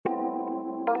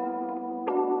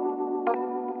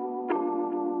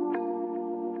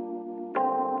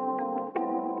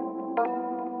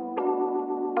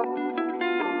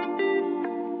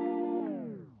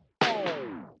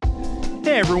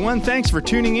everyone. Thanks for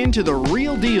tuning in to The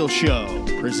Real Deal Show,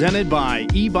 presented by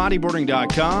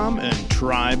eBodyboarding.com and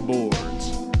Tribe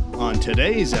Boards. On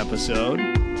today's episode...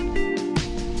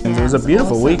 It was a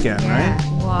beautiful weekend, right?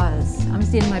 It was. I'm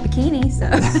still in my bikini, so...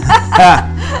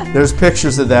 There's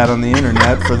pictures of that on the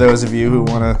internet for those of you who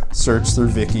want to search through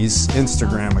Vicki's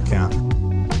Instagram account.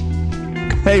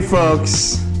 Hey,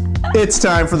 folks. It's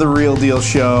time for The Real Deal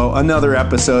Show, another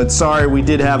episode. Sorry, we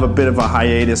did have a bit of a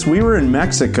hiatus. We were in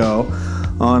Mexico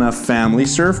on a family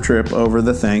surf trip over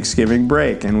the Thanksgiving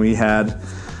break, and we had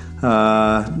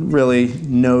really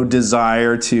no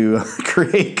desire to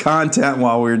create content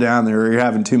while we were down there. We were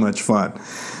having too much fun.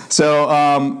 So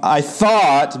I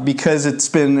thought, because it's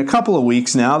been a couple of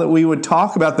weeks now, that we would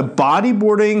talk about the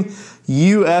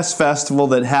BodyboardingUS Festival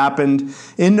that happened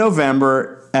in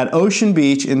November at Ocean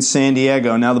Beach in San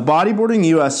Diego. Now, the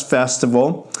BodyboardingUS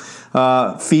Festival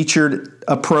featured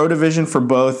a pro division for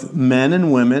both men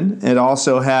and women. It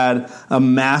also had a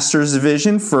masters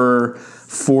division for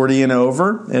 40 and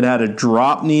over. It had a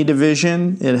drop knee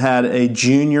division. It had a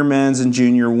junior men's and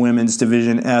junior women's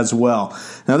division as well.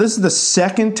 Now, this is the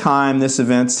second time this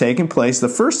event's taken place. The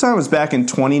first time was back in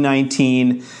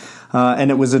 2019,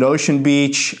 and it was at Ocean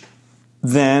Beach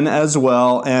then as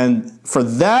well. And for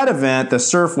that event, the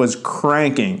surf was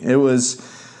cranking. It was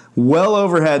well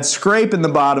overhead, scraping the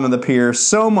bottom of the pier.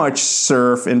 So much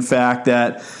surf, in fact,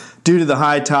 that due to the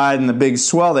high tide and the big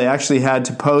swell, they actually had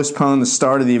to postpone the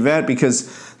start of the event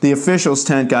because the officials'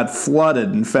 tent got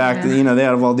flooded. In fact, they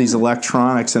have all these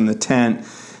electronics in the tent,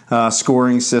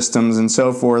 scoring systems and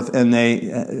so forth, and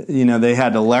they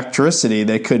had electricity.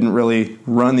 They couldn't really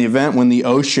run the event when the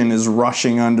ocean is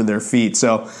rushing under their feet.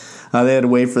 So they had to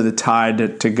wait for the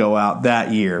tide to go out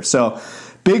that year. So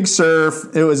big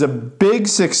surf. It was a big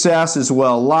success as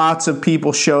well. Lots of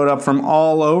people showed up from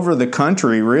all over the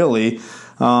country, really,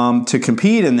 to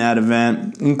compete in that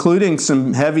event, including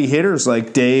some heavy hitters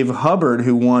like Dave Hubbard,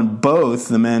 who won both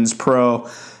the men's pro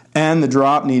and the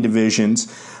drop knee divisions.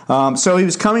 So he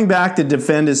was coming back to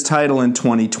defend his title in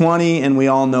 2020, and we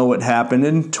all know what happened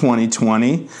in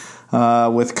 2020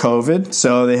 with COVID.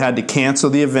 So they had to cancel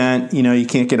the event. You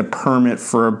can't get a permit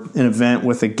for an event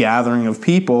with a gathering of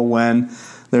people when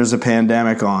there's a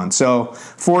pandemic on. So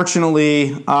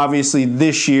fortunately, obviously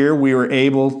this year we were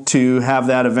able to have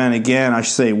that event again. I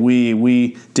should say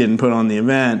we didn't put on the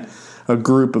event. A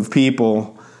group of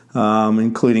people,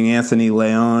 including Anthony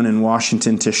Leon and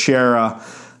Washington Teixeira,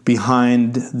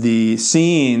 behind the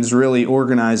scenes really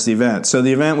organized the event. So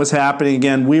the event was happening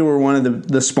again. We were one of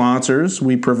the sponsors.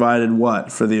 We provided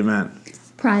what for the event?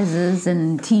 Prizes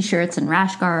and T-shirts and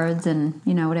rash guards and,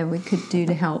 whatever we could do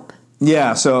to help.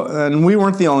 Yeah, and we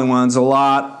weren't the only ones. A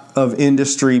lot of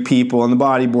industry people in the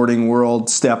bodyboarding world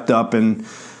stepped up and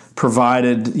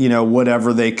provided,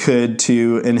 whatever they could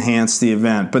to enhance the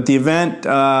event. But the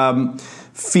event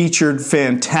featured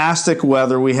fantastic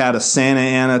weather. We had a Santa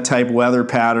Ana type weather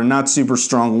pattern, not super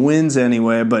strong winds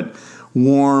anyway, but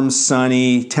warm,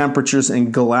 sunny temperatures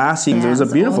and glassy. Yeah, it was a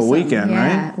beautiful weekend, right?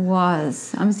 Yeah, it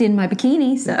was. I'm still in my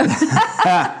bikini, so.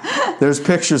 There's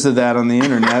pictures of that on the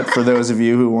internet for those of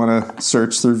you who want to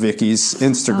search through Vicki's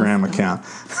Instagram account.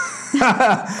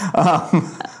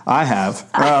 I have.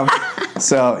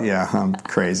 I'm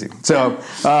crazy. So,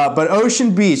 but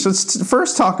Ocean Beach, let's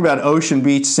first talk about Ocean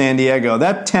Beach, San Diego.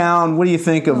 That town, what do you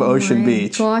think of Ocean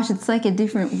Beach? Gosh, it's like a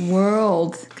different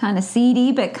world. Kind of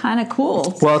seedy, but kind of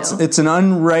cool. Well, it's an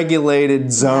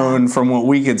unregulated zone from what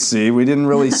we could see. We didn't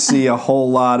really see a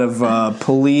whole lot of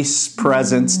police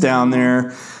presence down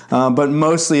there, but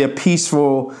mostly a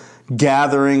peaceful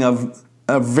gathering of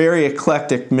a very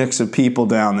eclectic mix of people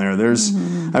down there.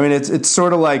 It's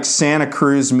sort of like Santa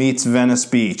Cruz meets Venice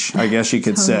Beach, I guess you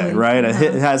could say, right? Yeah.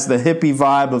 It has the hippie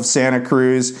vibe of Santa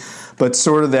Cruz, but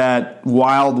sort of that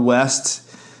Wild West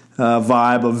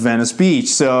vibe of Venice Beach.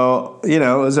 So, it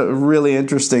was a really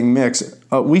interesting mix.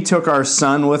 We took our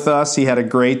son with us. He had a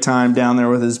great time down there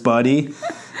with his buddy.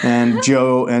 And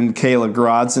Joe and Kayla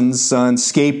Grodson's son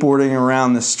skateboarding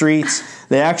around the streets.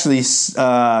 They actually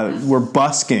were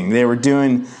busking. They were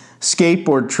doing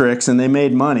skateboard tricks, and they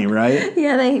made money, right?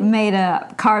 Yeah, they made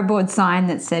a cardboard sign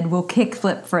that said, "We'll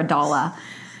kickflip for $1."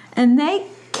 And they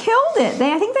killed it.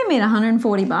 I think they made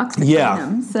 $140 between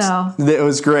them. So it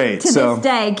was great. To this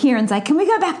day, Kieran's like, "Can we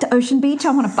go back to Ocean Beach?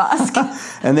 I want to busk."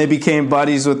 And they became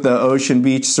buddies with the Ocean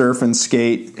Beach Surf and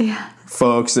Skate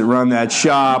folks that run that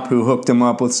shop, who hooked them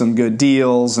up with some good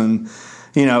deals, and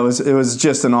it was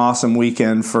just an awesome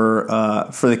weekend for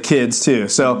the kids too.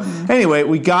 So anyway,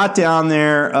 we got down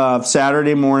there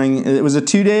Saturday morning. It was a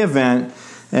 2-day event,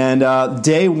 and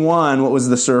day one, what was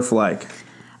the surf like?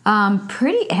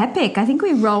 Pretty epic. I think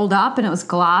we rolled up and it was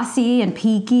glassy and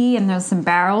peaky and there was some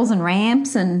barrels and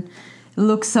ramps and it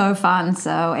looked so fun.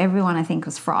 So everyone, I think,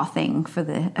 was frothing for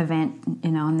the event,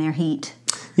 in their heat.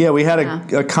 Yeah, we had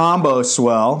a combo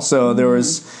swell. So there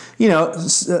was,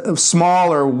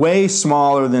 smaller, way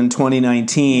smaller than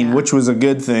 2019, which was a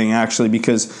good thing, actually,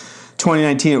 because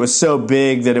 2019, it was so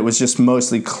big that it was just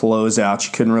mostly closeouts.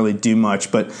 You couldn't really do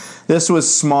much. But this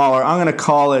was smaller. I'm going to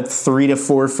call it 3 to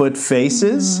 4 foot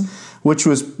faces, which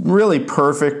was really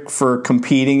perfect for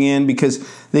competing in because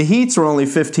the heats were only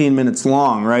 15 minutes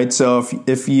long, right? So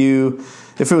if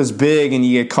it was big and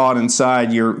you get caught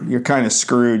inside, you're kind of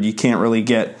screwed. You can't really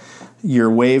get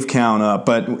your wave count up.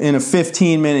 But in a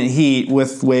 15-minute heat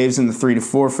with waves in the 3 to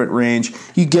 4 foot range,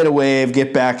 you get a wave,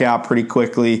 get back out pretty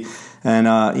quickly,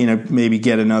 and maybe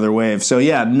get another wave. So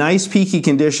yeah, nice peaky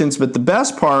conditions. But the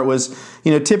best part was,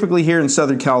 typically here in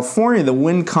Southern California, the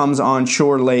wind comes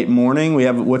onshore late morning. We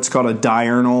have what's called a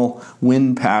diurnal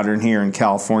wind pattern here in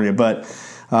California. But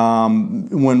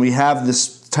when we have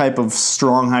this type of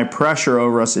strong high pressure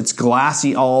over us, it's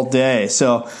glassy all day.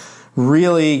 So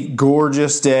really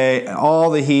gorgeous day. All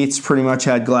the heats pretty much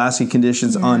had glassy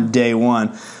conditions on day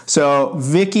one. So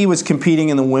Vicki was competing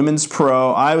in the women's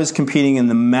pro. I was competing in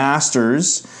the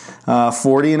masters,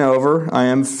 40 and over. I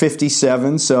am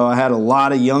 57, so I had a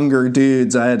lot of younger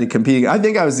dudes I had to compete. I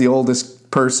think I was the oldest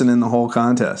person in the whole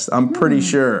contest. I'm pretty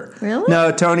sure. Really?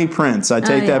 No, Tony Prince. I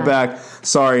take that back.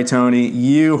 Sorry, Tony.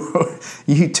 You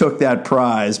took that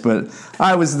prize, but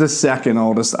I was the second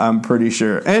oldest, I'm pretty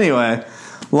sure. Anyway,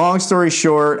 long story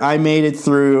short, I made it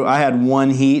through. I had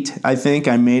one heat, I think.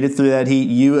 I made it through that heat.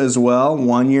 You as well,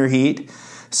 1 year heat.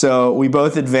 So we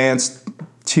both advanced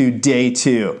to day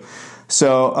 2.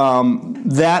 So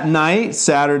that night,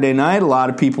 Saturday night, a lot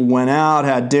of people went out,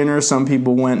 had dinner. Some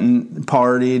people went and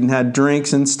partied and had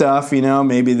drinks and stuff.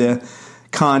 Maybe the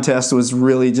contest was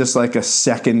really just like a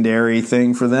secondary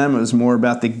thing for them. It was more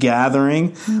about the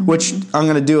gathering, which I'm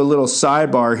going to do a little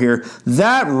sidebar here.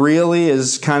 That really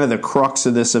is kind of the crux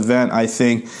of this event, I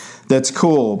think. That's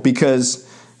cool because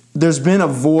there's been a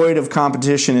void of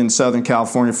competition in Southern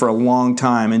California for a long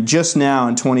time. And just now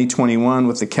in 2021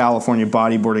 with the California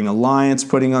Bodyboarding Alliance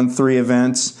putting on 3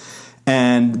 events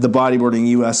and the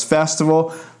BodyboardingUS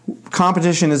Festival,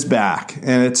 competition is back.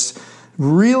 And it's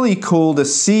really cool to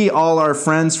see all our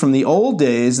friends from the old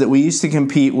days that we used to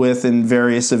compete with in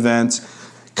various events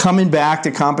coming back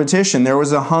to competition. There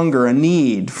was a hunger, a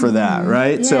need for that,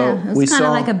 right? Yeah, so it was kind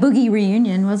of like a boogie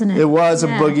reunion, wasn't it? It was a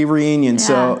boogie reunion.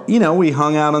 Yeah. So, we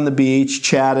hung out on the beach,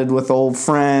 chatted with old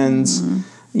friends.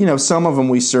 Some of them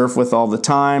we surf with all the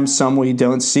time. Some we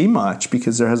don't see much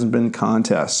because there hasn't been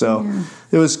contests. So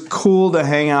it was cool to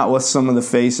hang out with some of the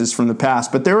faces from the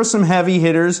past. But there were some heavy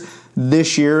hitters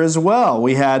this year as well.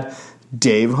 We had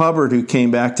Dave Hubbard, who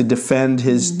came back to defend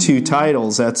his 2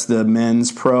 titles. That's the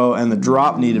men's pro and the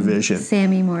drop knee division.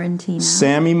 Sammy Moratino,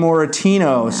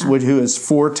 who is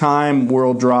 4-time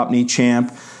world drop knee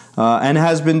champ and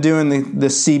has been doing the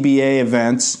CBA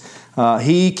events.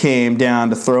 He came down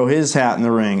to throw his hat in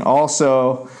the ring.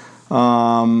 Also,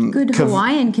 good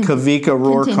Hawaiian Kavika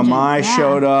Rourke-Kamai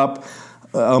showed up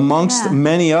amongst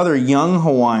many other young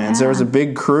Hawaiians. There was a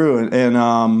big crew,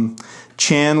 and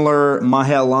Chandler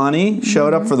Mahelani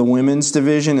showed up for the women's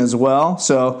division as well.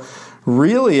 So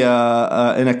really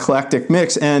an eclectic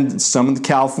mix. And some of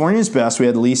California's best. We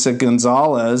had Lisa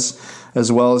Gonzalez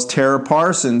as well as Tara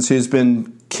Parsons, who's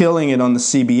been killing it on the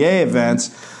CBA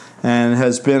events and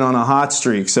has been on a hot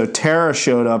streak. So Tara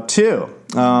showed up too.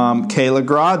 Kayla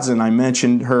Grodzin, I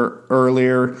mentioned her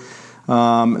earlier.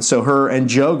 So her and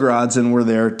Joe Grodzin were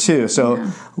there too.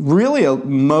 So really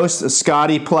most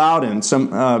Scotty Plowden,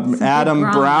 some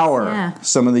Adam Brower,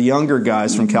 some of the younger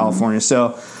guys from California.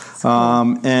 So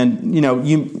and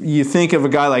you think of a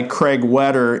guy like Craig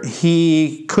Wetter,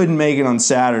 he couldn't make it on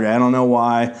Saturday. I don't know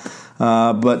why.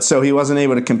 But so he wasn't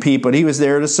able to compete, but he was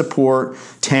there to support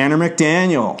Tanner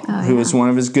McDaniel, who is one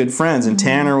of his good friends, and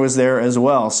Tanner was there as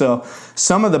well. So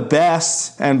some of the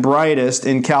best and brightest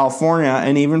in California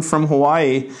and even from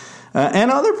Hawaii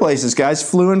and other places, guys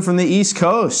flew in from the East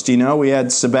Coast. We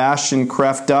had Sebastian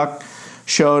Krefduck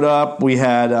showed up. We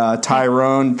had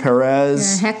Tyrone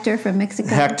Perez. Hector from Mexico.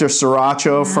 Hector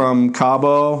Saracho from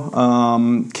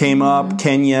Cabo came up.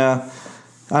 Kenya.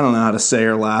 I don't know how to say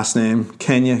her last name.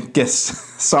 Kenya.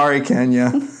 Sorry,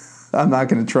 Kenya. I'm not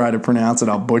going to try to pronounce it.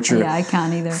 I'll butcher it. Yeah, I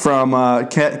can't either. From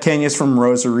Kenya's from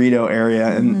Rosarito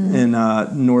area in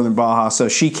northern Baja. So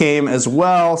she came as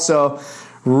well. So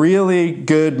really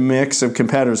good mix of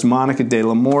competitors. Monica De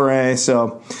La More.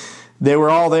 So They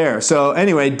were all there. So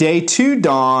anyway, day 2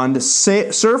 dawned.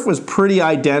 Surf was pretty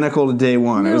identical to day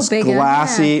 1. It was bigger,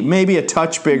 glassy, maybe a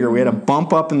touch bigger. We had a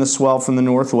bump up in the swell from the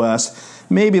northwest,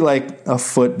 maybe like a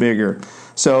foot bigger.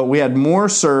 So we had more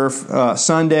surf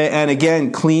Sunday, and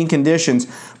again, clean conditions.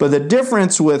 But the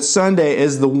difference with Sunday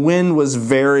is the wind was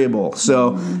variable.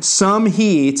 So some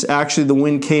heats, actually the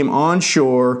wind came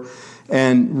onshore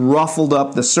and ruffled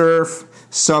up the surf.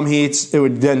 Some heats, it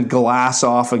would then glass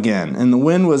off again. And the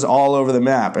wind was all over the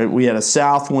map. We had a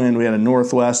south wind, we had a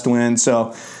northwest wind.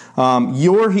 So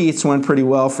your heats went pretty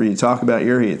well for you. Talk about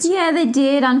your heats. Yeah, they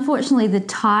did. Unfortunately, the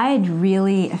tide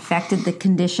really affected the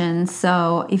conditions.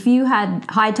 So if you had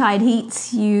high tide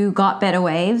heats, you got better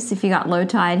waves. If you got low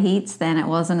tide heats, then it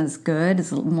wasn't as good.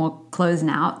 It's more closing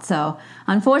out. So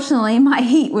unfortunately, my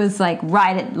heat was like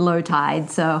right at low tide.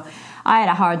 So I had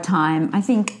a hard time. I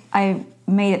think I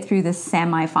made it through the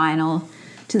semi-final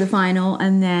to the final,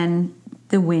 and then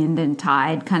the wind and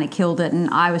tide kind of killed it, and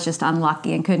I was just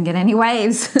unlucky and couldn't get any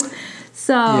waves.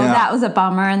 So that was a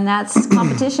bummer, and that's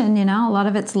competition, a lot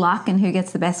of it's luck and who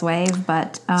gets the best wave.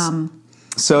 But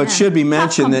so it should be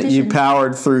mentioned that you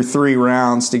powered through 3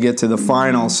 rounds to get to the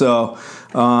final. So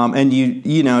and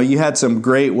you had some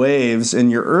great waves in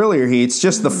your earlier heats.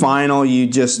 Just the final, you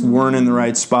just weren't in the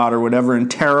right spot or whatever. And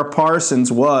Tara Parsons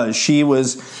she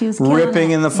was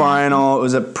ripping in the final. It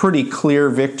was a pretty clear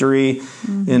victory,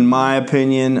 in my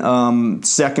opinion.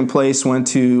 Second place went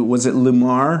to, was it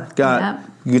Lumar? Got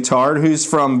Guitard, who's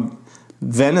from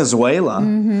Venezuela.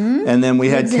 And then we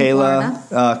had Kayla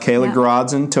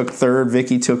Grodzin took 3rd,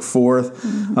 Vicki took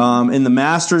 4th. In the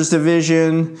Masters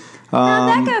division, how'd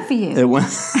that go for you? It went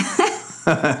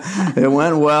it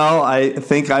went well. I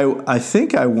think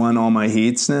I won all my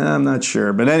heats. I'm not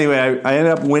sure, but anyway, I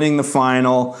ended up winning the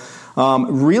final.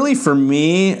 Really, for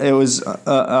me, it was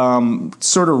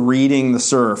sort of reading the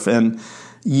surf, and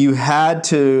you had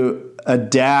to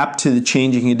adapt to the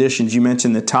changing conditions. You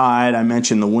mentioned the tide. I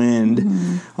mentioned the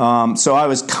wind. So I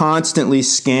was constantly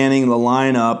scanning the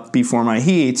lineup before my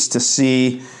heats to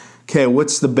see, okay,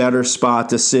 what's the better spot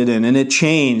to sit in? And it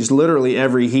changed literally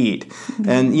every heat.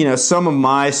 And, some of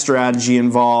my strategy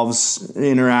involves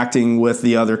interacting with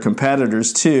the other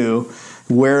competitors too.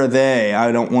 Where are they?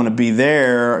 I don't want to be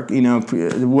there,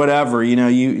 whatever.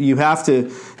 You have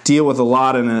to deal with a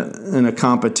lot in a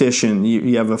competition.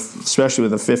 You have, especially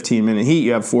with a 15-minute heat,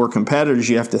 you have 4 competitors.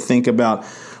 You have to think about,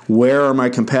 where are my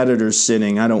competitors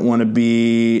sitting? I don't want to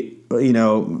be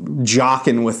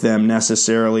jocking with them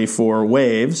necessarily for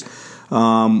waves.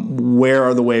 Where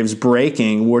are the waves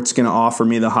breaking? What's going to offer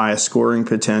me the highest scoring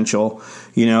potential?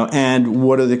 And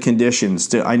what are the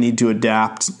conditions? I need to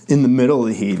adapt in the middle of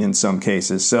the heat in some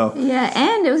cases. So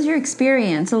and it was your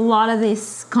experience. A lot of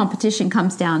this competition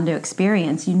comes down to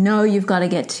experience. You've got to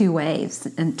get 2 waves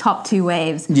and top 2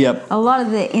 waves. Yep. A lot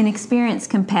of the inexperienced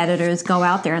competitors go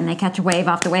out there and they catch a wave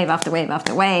after wave after wave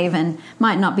after wave, and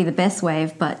might not be the best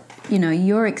wave, but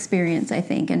your experience, I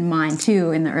think, and mine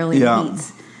too, in the early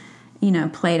heats,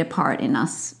 played a part in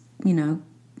us,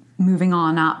 moving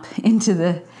on up into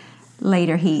the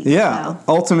later heats. Yeah. So.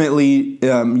 Ultimately,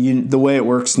 the way it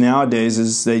works nowadays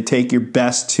is they take your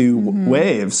best 2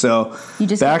 waves. So you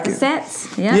just get the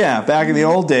sets. Yeah. Yeah. Back in the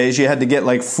old days, you had to get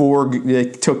like 4. They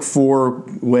took 4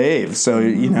 waves. So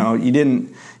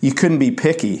you couldn't be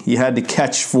picky. You had to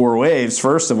catch 4 waves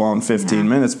first of all in 15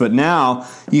 minutes. But now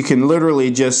you can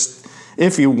literally just,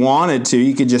 if you wanted to,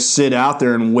 you could just sit out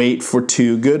there and wait for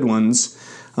 2 good ones.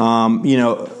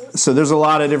 So there's a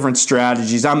lot of different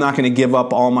strategies. I'm not going to give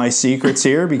up all my secrets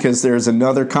here, because there's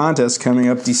another contest coming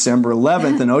up December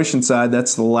 11th in Oceanside.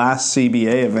 That's the last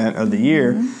CBA event of the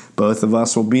year. Both of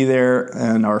us will be there,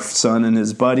 and our son and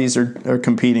his buddies are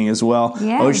competing as well.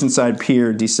 Yeah. Oceanside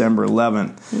Pier, December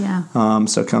 11th. Yeah.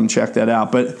 So come check that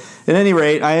out. But at any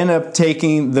rate, I ended up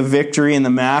taking the victory in the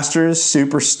Masters.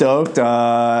 Super stoked.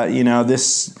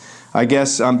 I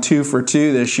guess I'm 2 for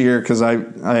 2 this year, because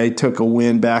I took a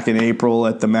win back in April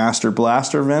at the Master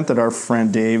Blaster event that our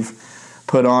friend Dave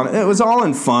put on. It was all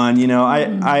in fun.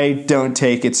 I don't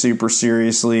take it super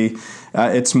seriously.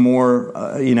 It's more,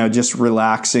 just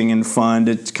relaxing and fun.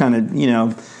 It's kind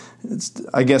of, it's,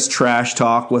 I guess, trash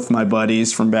talk with my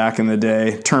buddies from back in the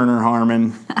day. Turner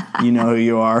Harmon, you know who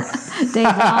you are.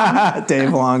 Dave Long.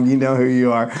 Dave Long, you know who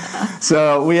you are.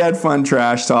 So we had fun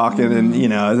trash talking, and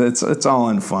it's all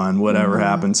in fun, whatever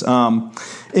happens.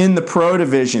 In the pro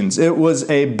divisions, it was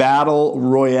a battle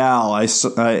royale. I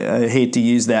hate to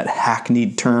use that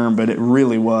hackneyed term, but it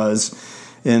really was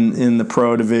in the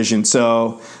pro division.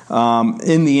 So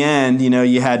in the end,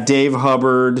 you had Dave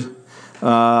Hubbard.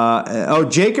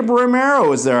 Jacob Romero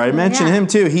was there. I mentioned him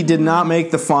too. He did not make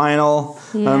the final.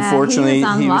 Yeah, Unfortunately,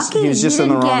 he was just in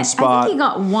the wrong spot. I think he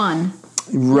got one.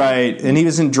 Right, and he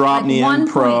was in drop knee and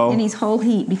pro. Point in his whole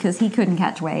heat because he couldn't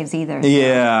catch waves either. So.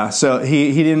 Yeah, so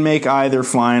he didn't make either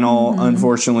final,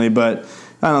 unfortunately, but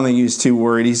I don't think he was too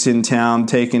worried. He's in town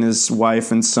taking his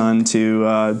wife and son to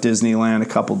Disneyland a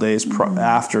couple days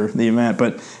after the event.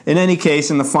 But in any case,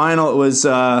 in the final, it was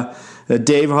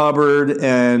Dave Hubbard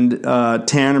and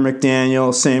Tanner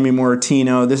McDaniel, Sammy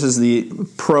Moratino. This is the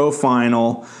pro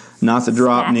final. Not the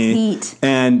drop knee. Heat.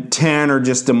 And Tanner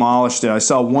just demolished it. I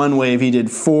saw one wave. He did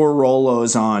 4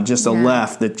 Rolos on, just a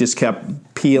left that just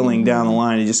kept peeling down the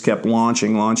line. He just kept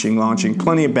launching.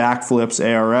 Plenty of backflips,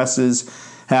 ARSs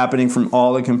happening from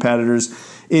all the competitors.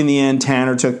 In the end,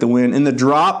 Tanner took the win. In the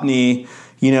drop knee,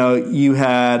 you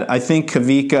had, I think,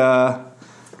 Kavika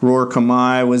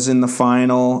Rourkamai was in the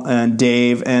final, and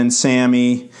Dave and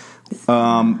Sammy.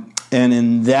 And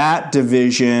in that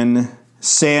division,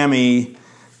 Sammy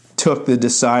took the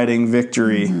deciding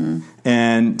victory,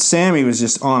 and Sammy was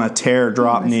just on a tear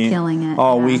drop knee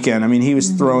all weekend. I mean, he was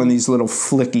throwing these little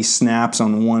flicky snaps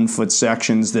on 1 foot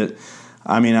sections that,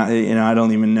 I mean, I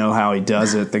don't even know how he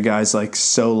does it. The guy's like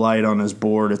so light on his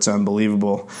board, it's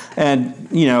unbelievable. And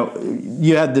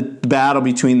you had the battle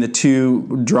between the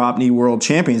 2 drop knee world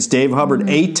champions. Dave Hubbard,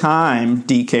 8-time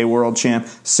DK world champ,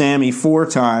 Sammy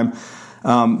 4-time.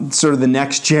 Sort of the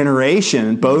next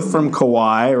generation, both from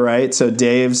Kauai, right? So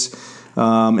Dave's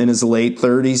in his late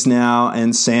 30s now,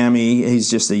 and Sammy, he's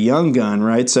just a young gun,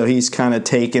 right? So he's kind of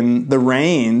taken the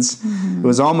reins. It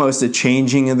was almost a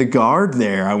changing of the guard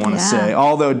there, I want to say.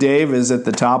 Although Dave is at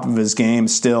the top of his game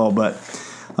still, but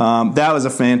that was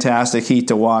a fantastic heat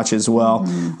to watch as well.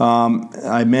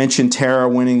 I mentioned Tara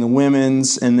winning the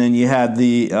women's, and then you had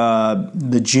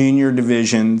the junior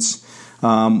divisions.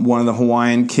 One of the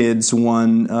Hawaiian kids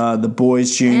won the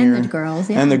boys junior. And the girls,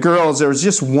 And the girls, there was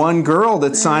just one girl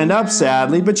that signed up,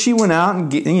 sadly, but she went out and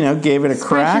gave it a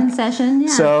crack. Session, yeah.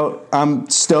 So I'm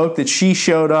stoked that she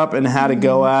showed up and had to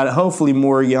go at it. Hopefully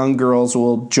more young girls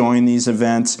will join these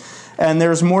events. And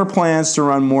there's more plans to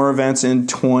run more events in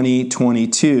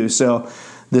 2022. So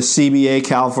the CBA,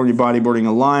 California Bodyboarding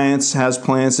Alliance, has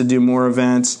plans to do more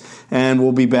events, and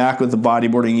we'll be back with the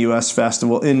BodyboardingUS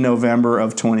Festival in November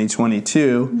of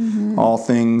 2022. All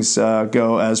things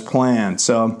go as planned.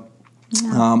 So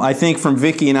I think from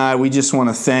Vicki and I, we just want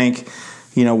to thank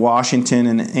Washington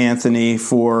and Anthony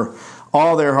for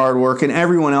all their hard work, and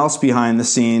everyone else behind the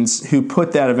scenes who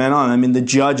put that event on. I mean, the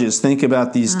judges, think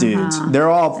about these dudes. They're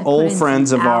all old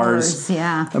friends of ours.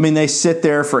 Yeah. I mean, they sit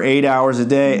there for 8 hours a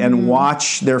day and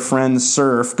watch their friends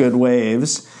surf good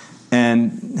waves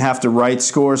and have to write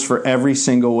scores for every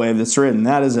single wave that's ridden.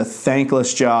 That is a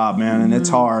thankless job, man, and it's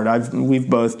hard. We've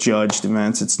both judged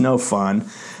events. It's no fun.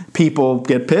 People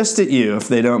get pissed at you if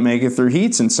they don't make it through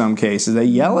heats in some cases. They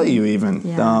yell at you even.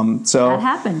 Yeah. So that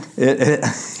happened.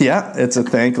 It's a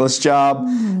thankless job.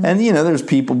 And, there's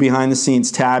people behind the scenes,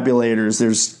 tabulators.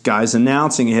 There's guys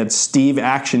announcing. You had Steve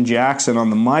Action Jackson on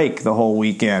the mic the whole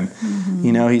weekend.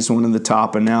 He's one of the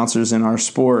top announcers in our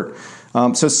sport.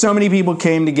 So many people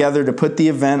came together to put the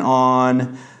event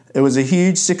on. It was a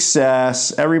huge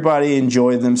success. Everybody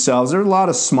enjoyed themselves. There were a lot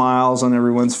of smiles on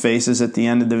everyone's faces at the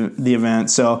end of the event.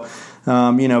 So,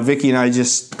 Vicki and I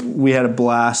we had a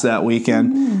blast that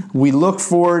weekend. We look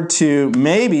forward to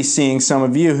maybe seeing some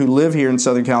of you who live here in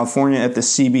Southern California at the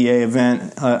CBA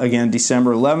event, again,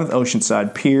 December 11th,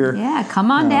 Oceanside Pier. Yeah,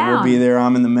 come on down. We'll be there.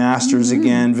 I'm in the Masters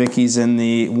again. Vicki's in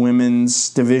the women's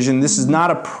division. This is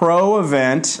not a pro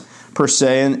event per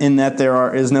se, in that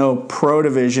there is no pro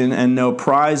division and no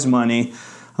prize money,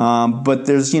 but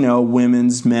there's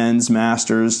women's, men's,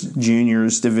 masters,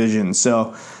 juniors division.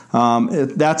 So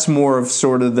that's more of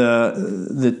sort of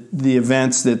the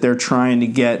events that they're trying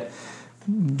to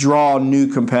draw new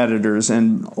competitors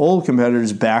and old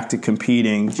competitors back to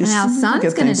competing. And our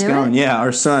son's going to do it. Yeah,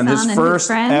 our son his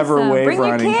first ever wave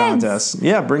riding contest.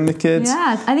 Yeah, bring the kids.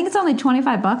 Yeah, I think it's only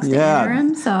 $25 to enter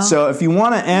him. So if you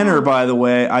want to enter, by the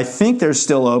way, I think there's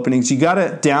still openings. You got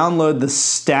to download the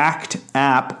Stacked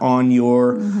app on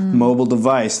your mobile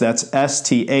device. That's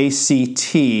STACT.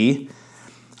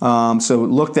 So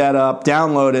look that up,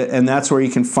 download it, and that's where you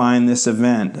can find this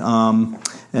event.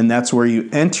 And that's where you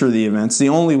enter the event. It's the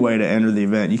only way to enter the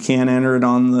event. You can't enter it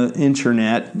on the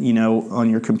internet, on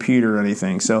your computer or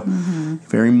anything. So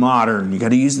very modern. You got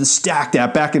to use the Stacked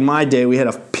app. Back in my day, we had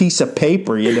a piece of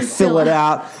paper. You had to fill it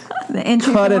out,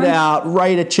 cut it out,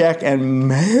 write a check, and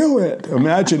mail it.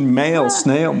 Imagine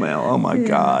snail mail. Oh, my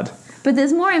God. But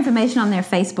there's more information on their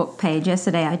Facebook page.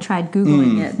 Yesterday I tried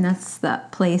Googling it, and that's the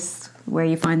place where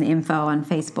you find the info on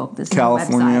Facebook. This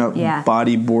California is yeah.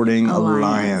 Bodyboarding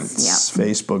Alliance Yep.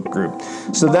 Facebook group.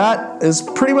 So that is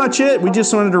pretty much it. We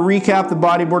just wanted to recap the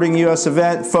Bodyboarding US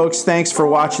event. Folks, thanks for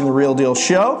watching The Real Deal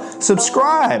Show.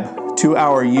 Subscribe to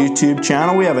our YouTube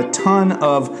channel. We have a ton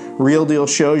of Real Deal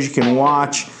shows you can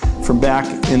watch from back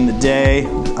in the day.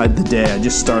 I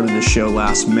just started this show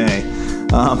last May,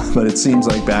 but it seems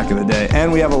like back in the day.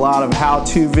 And we have a lot of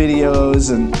how-to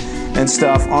videos and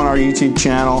stuff on our YouTube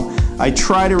channel. I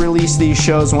try to release these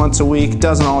shows once a week.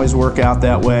 Doesn't always work out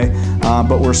that way,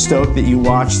 but we're stoked that you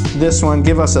watched this one.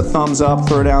 Give us a thumbs up,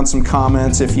 throw down some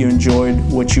comments if you enjoyed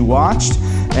what you watched.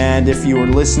 And if you were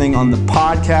listening on the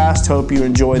podcast, hope you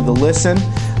enjoyed the listen.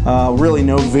 Really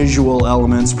no visual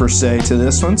elements per se to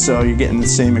this one, so you're getting the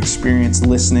same experience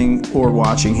listening or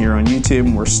watching here on YouTube,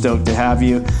 and we're stoked to have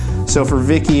you. So for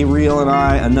Vicki, Reale, and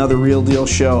I, another Real Deal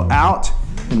show out,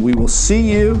 and we will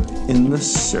see you in the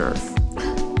surf.